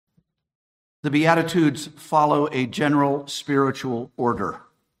The Beatitudes follow a general spiritual order.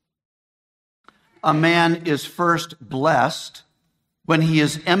 A man is first blessed when he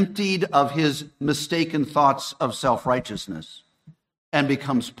is emptied of his mistaken thoughts of self-righteousness and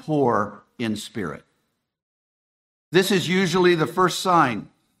becomes poor in spirit. This is usually the first sign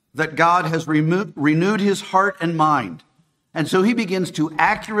that God has renewed his heart and mind, and so he begins to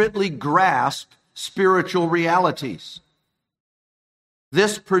accurately grasp spiritual realities.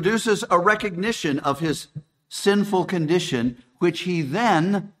 This produces a recognition of his sinful condition, which he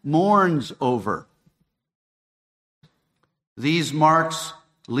then mourns over. These marks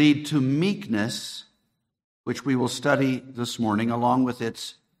lead to meekness, which we will study this morning, along with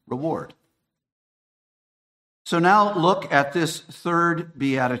its reward. So now look at this third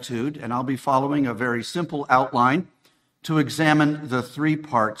beatitude, and I'll be following a very simple outline to examine the three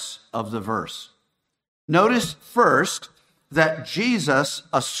parts of the verse. Notice first that Jesus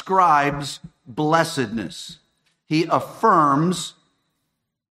ascribes blessedness. He affirms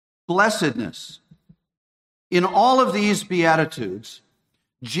blessedness. In all of these Beatitudes,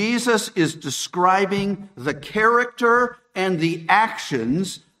 Jesus is describing the character and the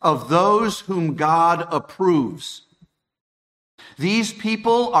actions of those whom God approves. These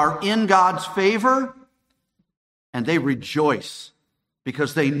people are in God's favor, and they rejoice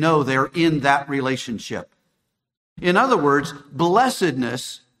because they know they're in that relationship. In other words,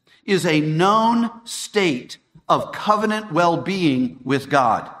 blessedness is a known state of covenant well-being with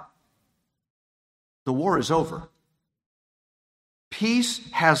God. The war is over. Peace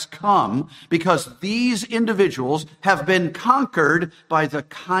has come because these individuals have been conquered by the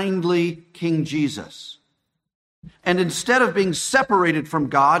kindly King Jesus. And instead of being separated from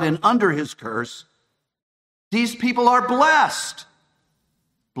God and under his curse, these people are blessed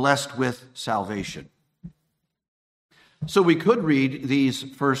with salvation. So we could read these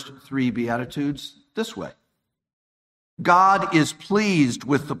first three Beatitudes this way. God is pleased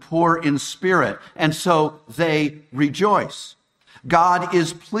with the poor in spirit, and so they rejoice. God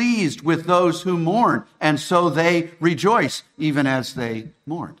is pleased with those who mourn, and so they rejoice, even as they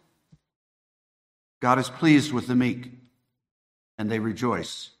mourn. God is pleased with the meek, and they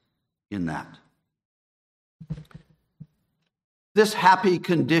rejoice in that. This happy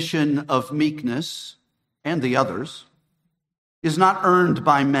condition of meekness, and the others, is not earned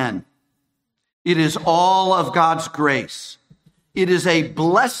by men. It is all of God's grace. It is a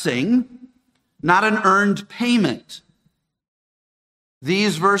blessing, not an earned payment.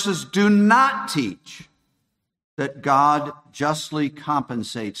 These verses do not teach that God justly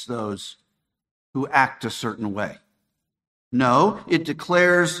compensates those who act a certain way. No, it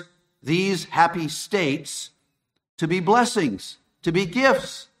declares these happy states to be blessings, to be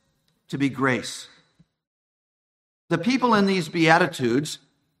gifts, to be grace. The people in these Beatitudes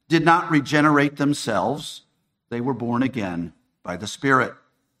did not regenerate themselves. They were born again by the Spirit.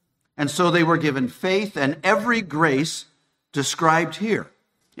 And so they were given faith and every grace described here.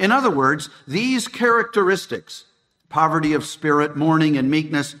 In other words, these characteristics, poverty of spirit, mourning, and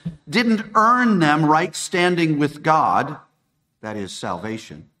meekness, didn't earn them right standing with God, that is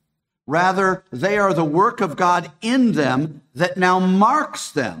salvation. Rather, they are the work of God in them that now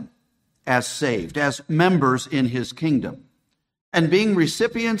marks them as saved, as members in his kingdom. And being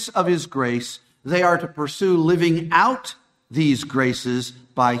recipients of his grace, they are to pursue living out these graces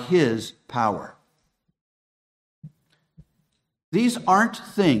by his power. These aren't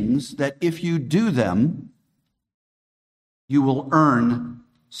things that if you do them, you will earn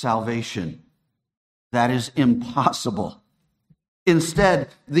salvation. That is impossible. Instead,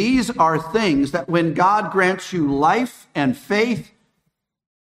 these are things that when God grants you life and faith,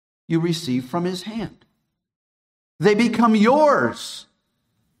 you receive from his hand. They become yours,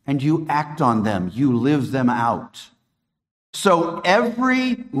 and you act on them. You live them out. So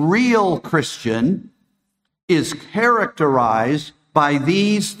every real Christian is characterized by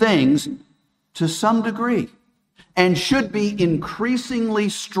these things to some degree and should be increasingly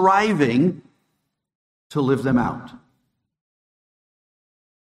striving to live them out.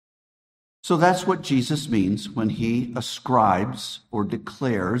 So that's what Jesus means when he ascribes or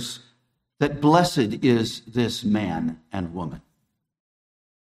declares that blessed is this man and woman.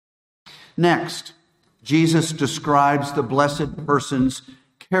 Next, Jesus describes the blessed person's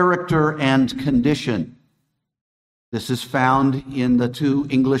character and condition. This is found in the two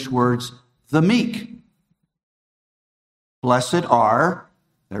English words, the meek. Blessed are,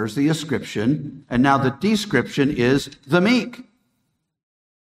 there's the ascription, and now the description is the meek.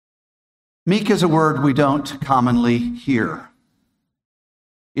 Meek is a word we don't commonly hear.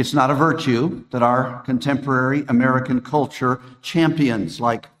 It's not a virtue that our contemporary American culture champions,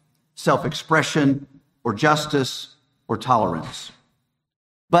 like self-expression, or justice, or tolerance.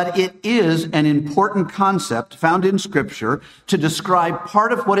 But it is an important concept found in Scripture to describe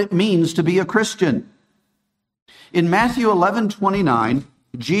part of what it means to be a Christian. In Matthew 11:29,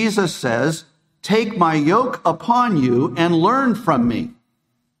 Jesus says, "Take my yoke upon you and learn from me."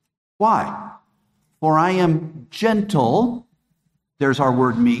 Why? "For I am gentle," there's our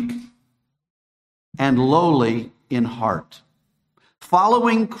word meek, "and lowly in heart."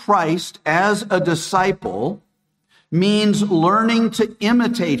 Following Christ as a disciple means learning to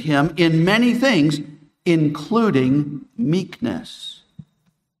imitate him in many things, including meekness.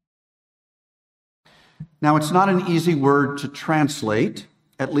 Now, it's not an easy word to translate,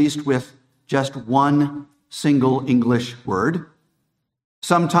 at least with just one single English word.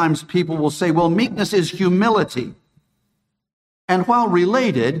 Sometimes people will say, well, meekness is humility. And while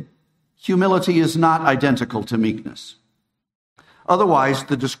related, humility is not identical to meekness. Otherwise,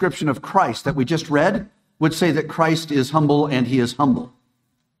 the description of Christ that we just read would say that Christ is humble and he is humble.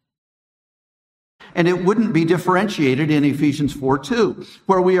 And it wouldn't be differentiated in Ephesians 4:2,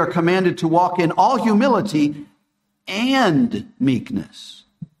 where we are commanded to walk in all humility and meekness.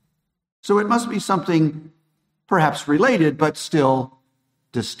 So it must be something perhaps related, but still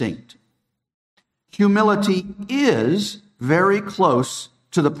distinct. Humility is very close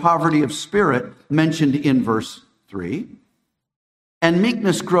to the poverty of spirit mentioned in verse 3. And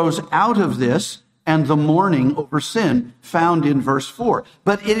meekness grows out of this and the mourning over sin found in verse 4.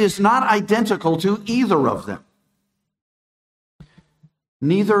 But it is not identical to either of them.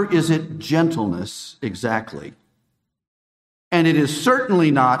 Neither is it gentleness exactly. And it is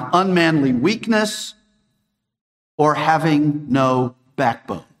certainly not unmanly weakness or having no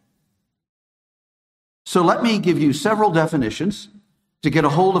backbone. So let me give you several definitions to get a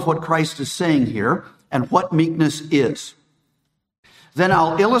hold of what Christ is saying here and what meekness is. Then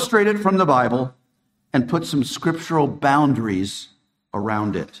I'll illustrate it from the Bible and put some scriptural boundaries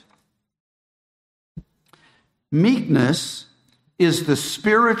around it. Meekness is the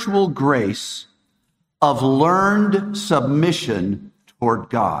spiritual grace of learned submission toward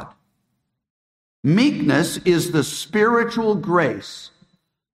God. Meekness is the spiritual grace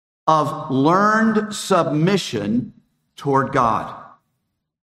of learned submission toward God.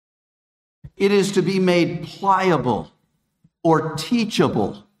 It is to be made pliable or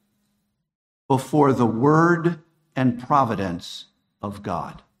teachable before the word and providence of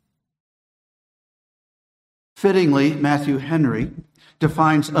God. Fittingly, Matthew Henry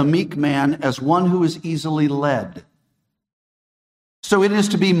defines a meek man as one who is easily led. So it is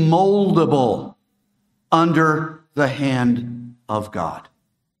to be moldable under the hand of God.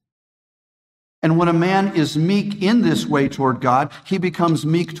 And when a man is meek in this way toward God, he becomes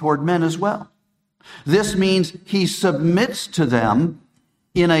meek toward men as well. This means he submits to them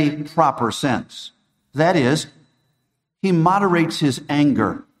in a proper sense. That is, he moderates his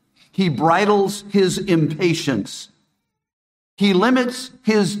anger. He bridles his impatience. He limits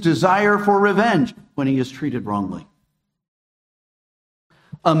his desire for revenge when he is treated wrongly.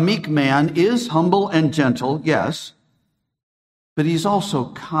 A meek man is humble and gentle, yes, but he's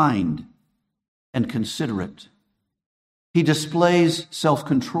also kind and considerate. He displays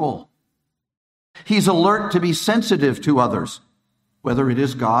self-control. He's alert to be sensitive to others, whether it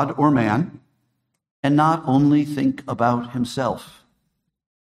is God or man, and not only think about himself.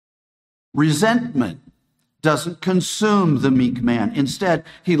 Resentment doesn't consume the meek man. Instead,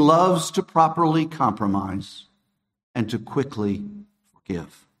 he loves to properly compromise and to quickly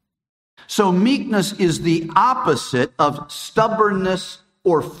forgive. So meekness is the opposite of stubbornness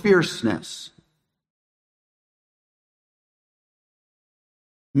or fierceness.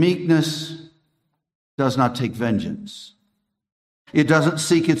 Meekness does not take vengeance. It doesn't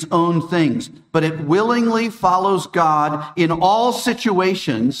seek its own things, but it willingly follows God in all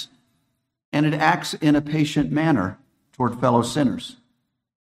situations, and it acts in a patient manner toward fellow sinners.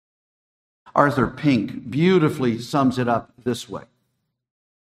 Arthur Pink beautifully sums it up this way.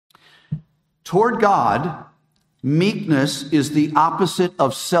 Toward God, meekness is the opposite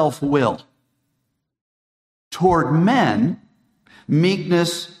of self-will. Toward men,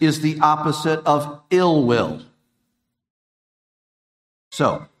 meekness is the opposite of ill will.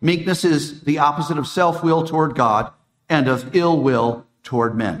 So, meekness is the opposite of self-will toward God and of ill will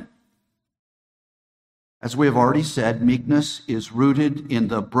toward men. As we have already said, meekness is rooted in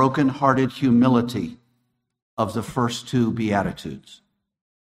the broken-hearted humility of the first two Beatitudes.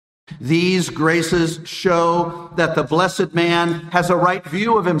 These graces show that the blessed man has a right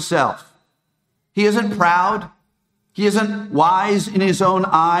view of himself. He isn't proud. He isn't wise in his own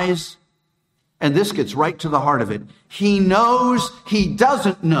eyes. And this gets right to the heart of it. He knows he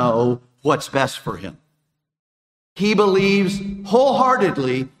doesn't know what's best for him. He believes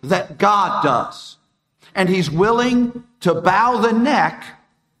wholeheartedly that God does. And he's willing to bow the neck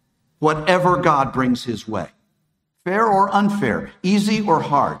whatever God brings his way. Fair or unfair, easy or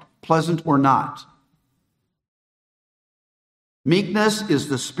hard, pleasant or not. Meekness is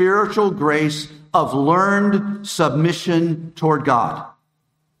the spiritual grace of learned submission toward God.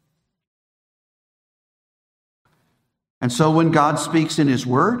 And so when God speaks in his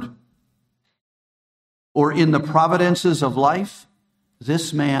word or in the providences of life,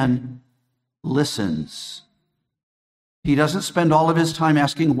 this man listens. He doesn't spend all of his time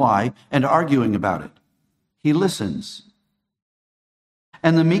asking why and arguing about it. He listens.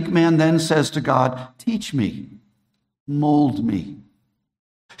 And the meek man then says to God, teach me, mold me,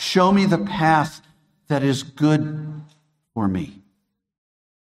 show me the path that is good for me.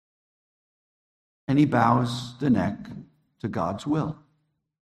 And he bows the neck to God's will.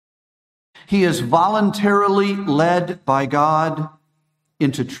 He is voluntarily led by God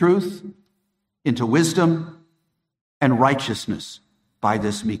into truth, into wisdom, and righteousness by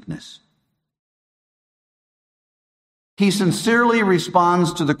this meekness. He sincerely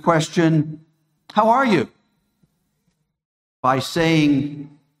responds to the question, how are you? By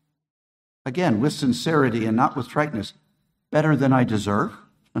saying, again, with sincerity and not with triteness, better than I deserve.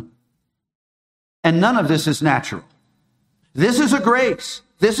 And none of this is natural. This is a grace.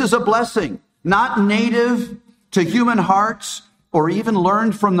 This is a blessing, not native to human hearts or even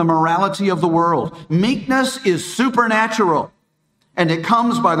learned from the morality of the world. Meekness is supernatural, and it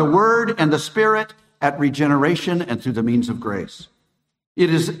comes by the word and the Spirit at regeneration and through the means of grace. It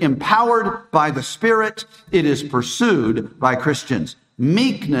is empowered by the Spirit. It is pursued by Christians.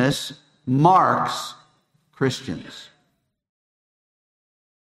 Meekness marks Christians.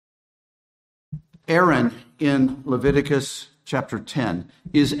 Aaron in Leviticus chapter 10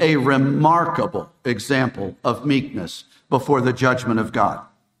 is a remarkable example of meekness before the judgment of God.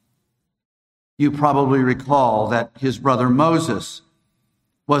 You probably recall that his brother Moses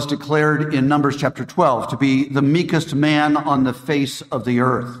was declared in Numbers chapter 12 to be the meekest man on the face of the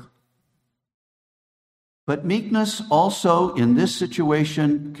earth. But meekness also in this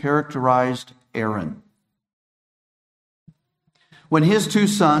situation characterized Aaron. When his two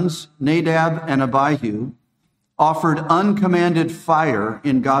sons, Nadab and Abihu, offered uncommanded fire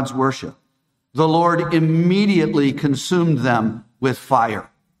in God's worship, the Lord immediately consumed them with fire.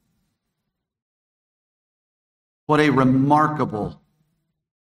 What a remarkable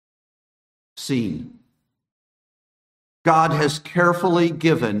scene. God has carefully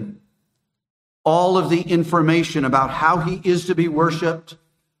given all of the information about how he is to be worshiped,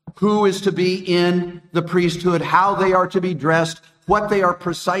 who is to be in the priesthood, how they are to be dressed, what they are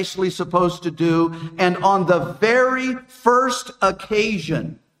precisely supposed to do. And on the very first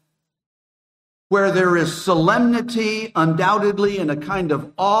occasion where there is solemnity, undoubtedly, and a kind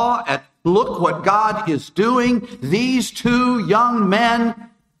of awe at, look what God is doing, these two young men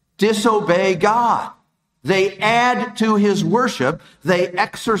disobey God. They add to his worship. They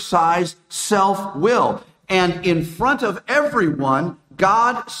exercise self-will. And in front of everyone,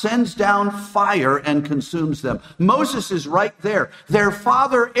 God sends down fire and consumes them. Moses is right there. Their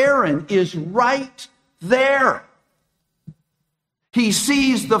father Aaron is right there. He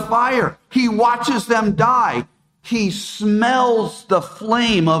sees the fire. He watches them die. He smells the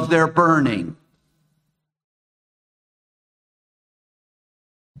flame of their burning.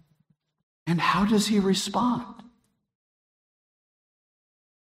 And how does he respond?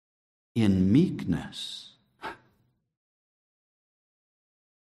 In meekness.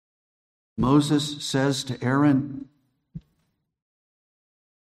 Moses says to Aaron,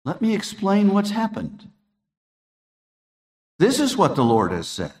 let me explain what's happened. This is what the Lord has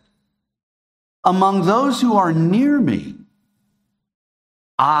said. Among those who are near me,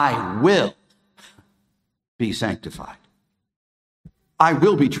 I will be sanctified. I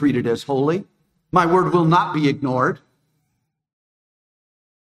will be treated as holy. My word will not be ignored.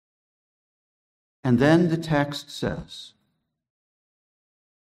 And then the text says,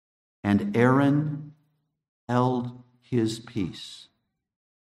 and Aaron held his peace.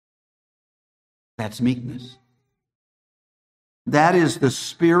 That's meekness. That is the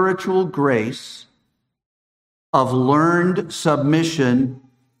spiritual grace of learned submission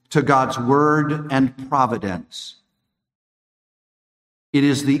to God's word and providence. It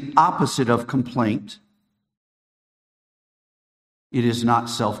is the opposite of complaint. It is not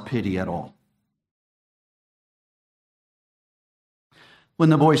self-pity at all. When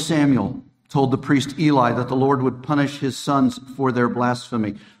the boy Samuel told the priest Eli that the Lord would punish his sons for their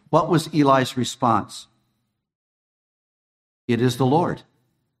blasphemy, What was Eli's response? It is the Lord.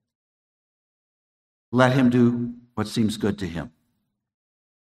 Let him do what seems good to him.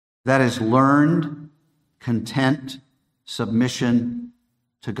 That is learned, content, submission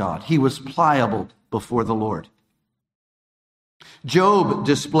to God. He was pliable before the Lord. Job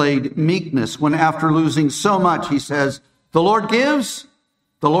displayed meekness when, after losing so much, he says, "The Lord gives,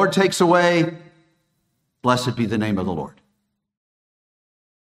 the Lord takes away. Blessed be the name of the Lord."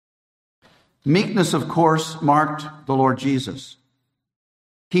 Meekness, of course, marked the Lord Jesus.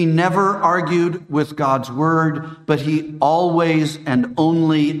 He never argued with God's word, but he always and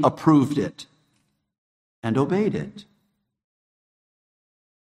only approved it and obeyed it.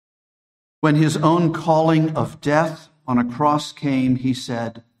 When his own calling of death on a cross came, he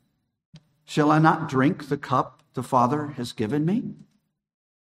said, "Shall I not drink the cup the Father has given me?"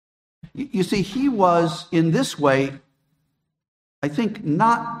 You see, he was in this way, I think,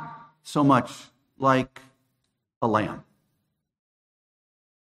 not so much like a lamb,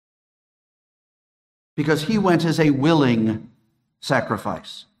 because he went as a willing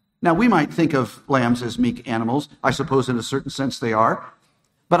sacrifice. Now, we might think of lambs as meek animals. I suppose in a certain sense they are.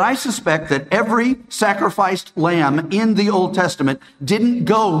 But I suspect that every sacrificed lamb in the Old Testament didn't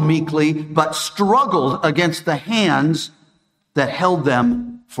go meekly, but struggled against the hands that held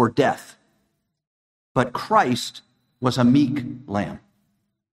them for death. But Christ was a meek lamb.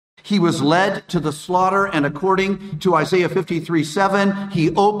 He was led to the slaughter, and according to Isaiah 53:7,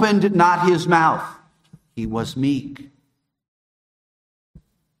 he opened not his mouth. He was meek.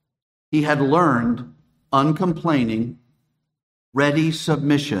 He had learned uncomplaining, ready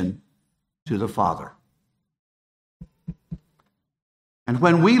submission to the Father. And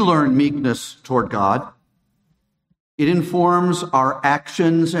when we learn meekness toward God, it informs our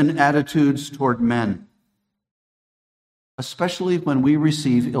actions and attitudes toward men, especially when we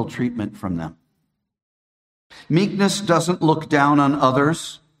receive ill treatment from them. Meekness doesn't look down on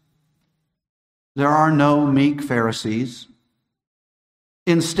others. There are no meek Pharisees.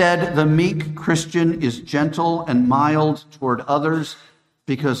 Instead, the meek Christian is gentle and mild toward others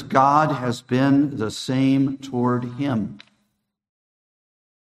because God has been the same toward him.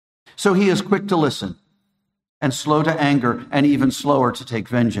 So he is quick to listen and slow to anger and even slower to take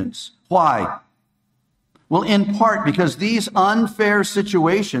vengeance. Why? Well, in part because these unfair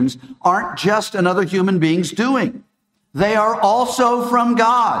situations aren't just another human being's doing. They are also from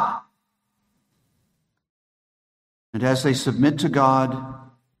God. And as they submit to God,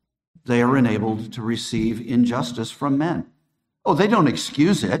 they are enabled to receive injustice from men. Oh, they don't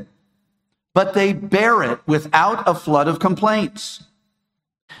excuse it, but they bear it without a flood of complaints.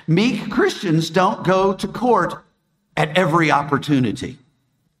 Meek Christians don't go to court at every opportunity.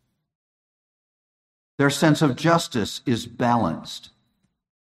 Their sense of justice is balanced.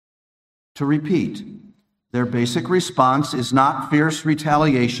 To repeat, their basic response is not fierce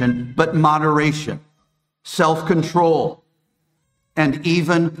retaliation, but moderation, self-control, and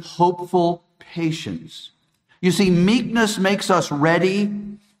even hopeful patience. You see, meekness makes us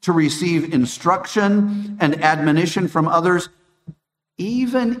ready to receive instruction and admonition from others,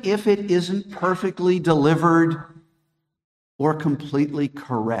 even if it isn't perfectly delivered or completely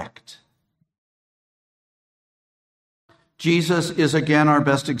correct. Jesus is again our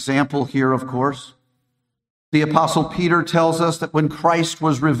best example here, of course. The Apostle Peter tells us that when Christ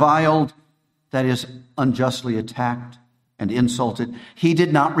was reviled, that is, unjustly attacked and insulted, he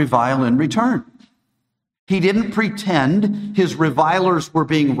did not revile in return. He didn't pretend his revilers were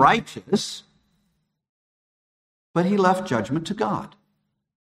being righteous, but he left judgment to God.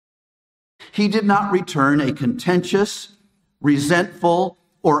 He did not return a contentious, resentful,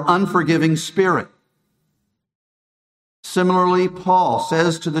 or unforgiving spirit. Similarly, Paul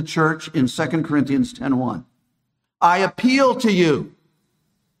says to the church in 2 Corinthians 10:1, "I appeal to you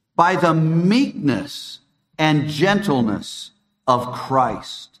by the meekness and gentleness of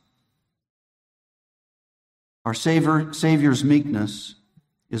Christ." Our Savior's meekness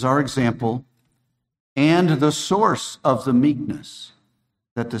is our example and the source of the meekness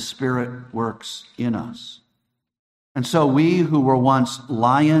that the Spirit works in us. And so we who were once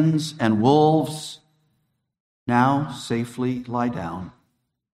lions and wolves now safely lie down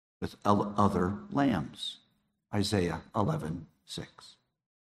with other lambs. Isaiah 11:6.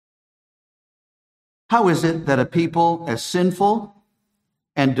 How is it that a people as sinful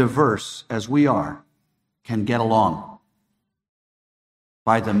and diverse as we are can get along?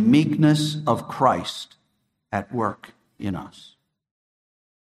 By the meekness of Christ at work in us.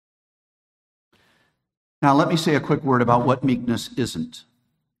 Now, let me say a quick word about what meekness isn't.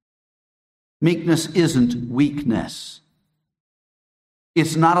 Meekness isn't weakness.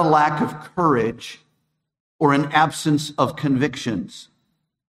 It's not a lack of courage or an absence of convictions.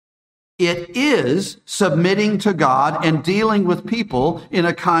 It is submitting to God and dealing with people in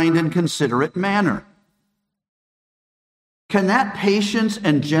a kind and considerate manner. Can that patience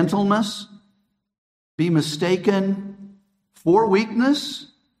and gentleness be mistaken for weakness?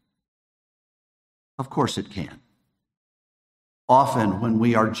 Of course it can. Often when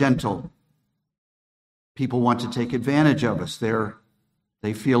we are gentle, people want to take advantage of us.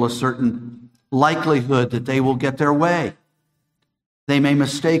 They feel a certain likelihood that they will get their way. They may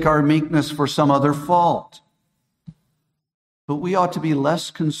mistake our meekness for some other fault. But we ought to be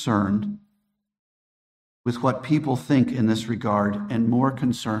less concerned with what people think in this regard and more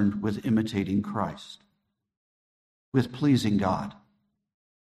concerned with imitating Christ, with pleasing God.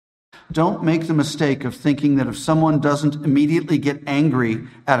 Don't make the mistake of thinking that if someone doesn't immediately get angry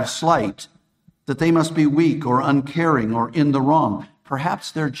at a slight, that they must be weak or uncaring or in the wrong.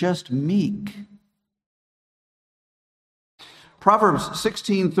 Perhaps they're just meek. Proverbs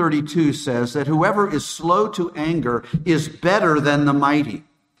 16:32 says that whoever is slow to anger is better than the mighty,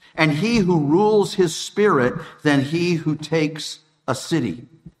 and he who rules his spirit than he who takes a city.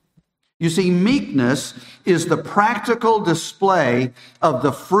 You see, meekness is the practical display of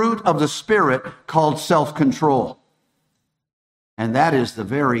the fruit of the Spirit called self-control. And that is the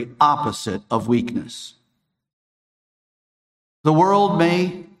very opposite of weakness. The world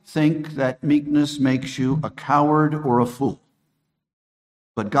may think that meekness makes you a coward or a fool,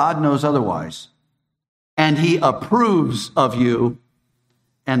 but God knows otherwise, and he approves of you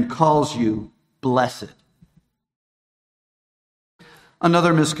and calls you blessed.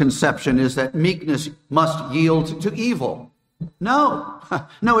 Another misconception is that meekness must yield to evil. No,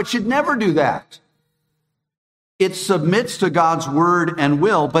 it should never do that. It submits to God's word and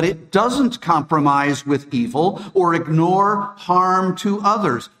will, but it doesn't compromise with evil or ignore harm to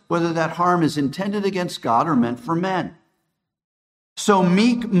others, whether that harm is intended against God or meant for men. So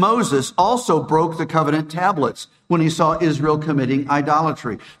meek Moses also broke the covenant tablets when he saw Israel committing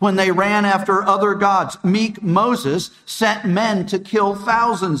idolatry. When they ran after other gods, meek Moses sent men to kill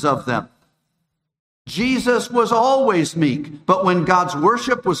thousands of them. Jesus was always meek, but when God's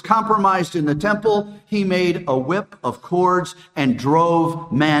worship was compromised in the temple, he made a whip of cords and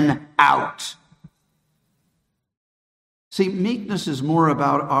drove men out. See, meekness is more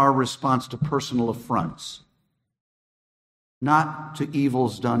about our response to personal affronts, not to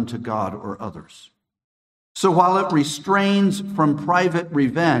evils done to God or others. So while it restrains from private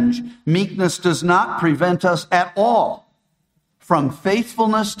revenge, meekness does not prevent us at all from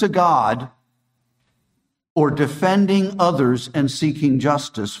faithfulness to God or defending others and seeking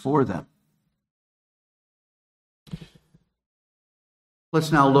justice for them.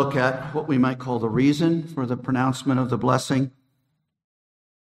 Let's now look at what we might call the reason for the pronouncement of the blessing.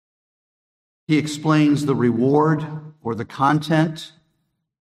 He explains the reward or the content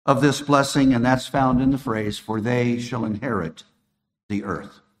of this blessing, and that's found in the phrase, "For they shall inherit the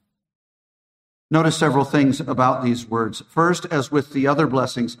earth." Notice several things about these words. First, as with the other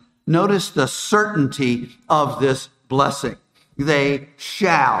blessings, notice the certainty of this blessing. They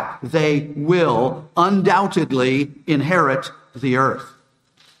shall, they will undoubtedly inherit the earth.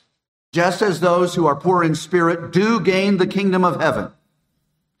 Just as those who are poor in spirit do gain the kingdom of heaven,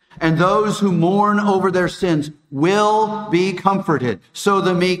 and those who mourn over their sins will be comforted, so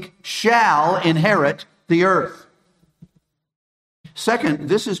the meek shall inherit the earth. Second,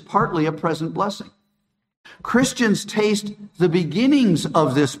 this is partly a present blessing. Christians taste the beginnings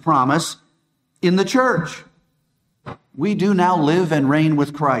of this promise in the church. We do now live and reign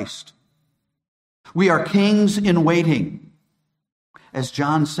with Christ. We are kings in waiting. As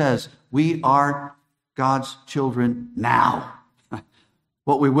John says, we are God's children now.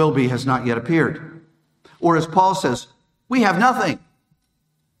 What we will be has not yet appeared. Or as Paul says, we have nothing,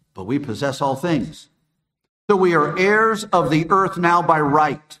 but we possess all things. So we are heirs of the earth now by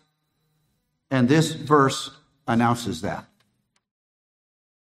right. And this verse announces that.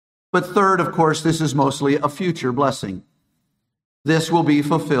 But third, of course, this is mostly a future blessing. This will be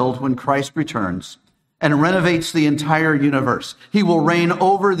fulfilled when Christ returns and renovates the entire universe. He will reign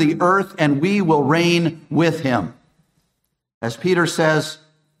over the earth, and we will reign with him. As Peter says,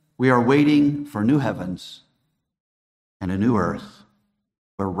 we are waiting for new heavens and a new earth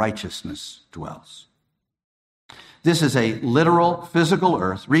where righteousness dwells. This is a literal, physical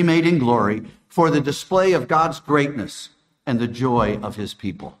earth remade in glory for the display of God's greatness and the joy of his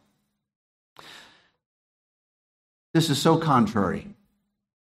people. This is so contrary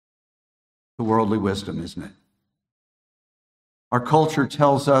to worldly wisdom, isn't it? Our culture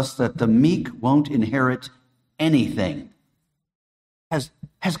tells us that the meek won't inherit anything.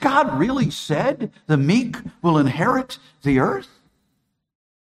 Has God really said the meek will inherit the earth?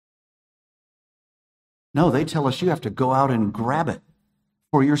 No, they tell us you have to go out and grab it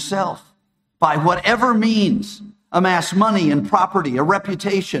for yourself by whatever means. Amass money and property, a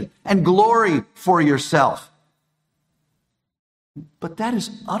reputation, and glory for yourself. But that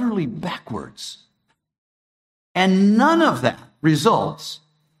is utterly backwards. And none of that results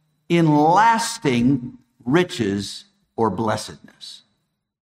in lasting riches or blessedness.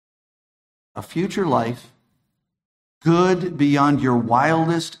 A future life, good beyond your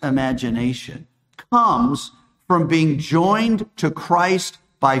wildest imagination, comes from being joined to Christ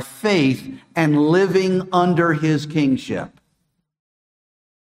by faith and living under his kingship,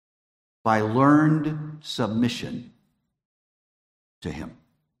 by learned submission to him.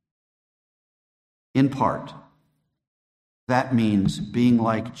 In part, that means being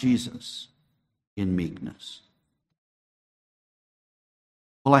like Jesus in meekness.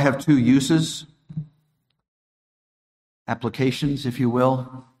 Well, I have two uses, applications, if you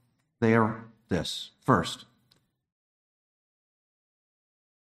will. They are this. First,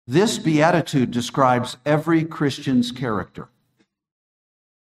 this beatitude describes every Christian's character.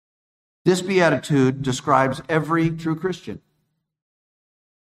 This beatitude describes every true Christian.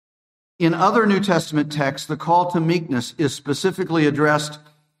 In other New Testament texts, the call to meekness is specifically addressed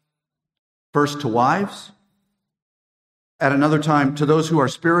first to wives, at another time to those who are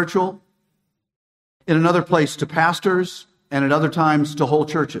spiritual, in another place to pastors, and at other times to whole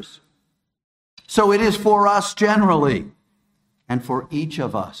churches. So it is for us generally, and for each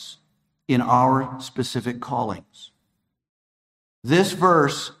of us in our specific callings. This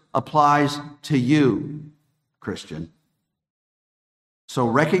verse applies to you, Christian. So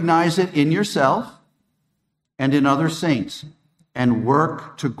recognize it in yourself and in other saints, and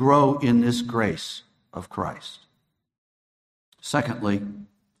work to grow in this grace of Christ. Secondly,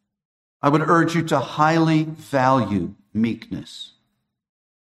 I would urge you to highly value meekness.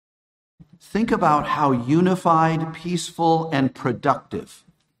 Think about how unified, peaceful, and productive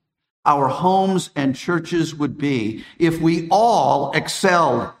our homes and churches would be if we all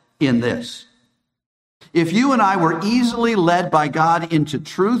excelled in this. If you and I were easily led by God into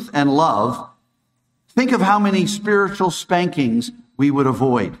truth and love, think of how many spiritual spankings we would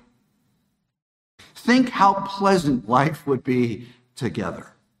avoid. Think how pleasant life would be together.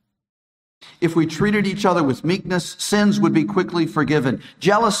 If we treated each other with meekness, sins would be quickly forgiven.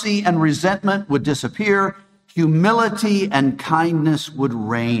 Jealousy and resentment would disappear. Humility and kindness would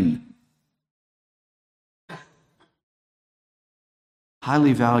reign.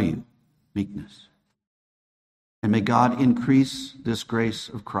 Highly value meekness. And may God increase this grace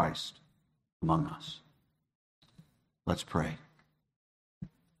of Christ among us. Let's pray.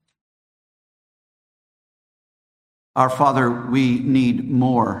 Our Father, we need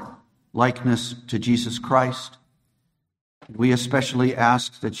more likeness to Jesus Christ. We especially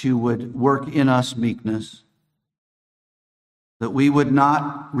ask that you would work in us meekness, that we would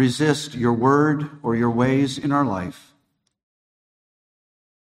not resist your word or your ways in our life,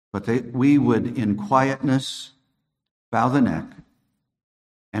 but that we would in quietness bow the neck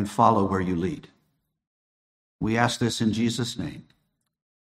and follow where you lead. We ask this in Jesus' name.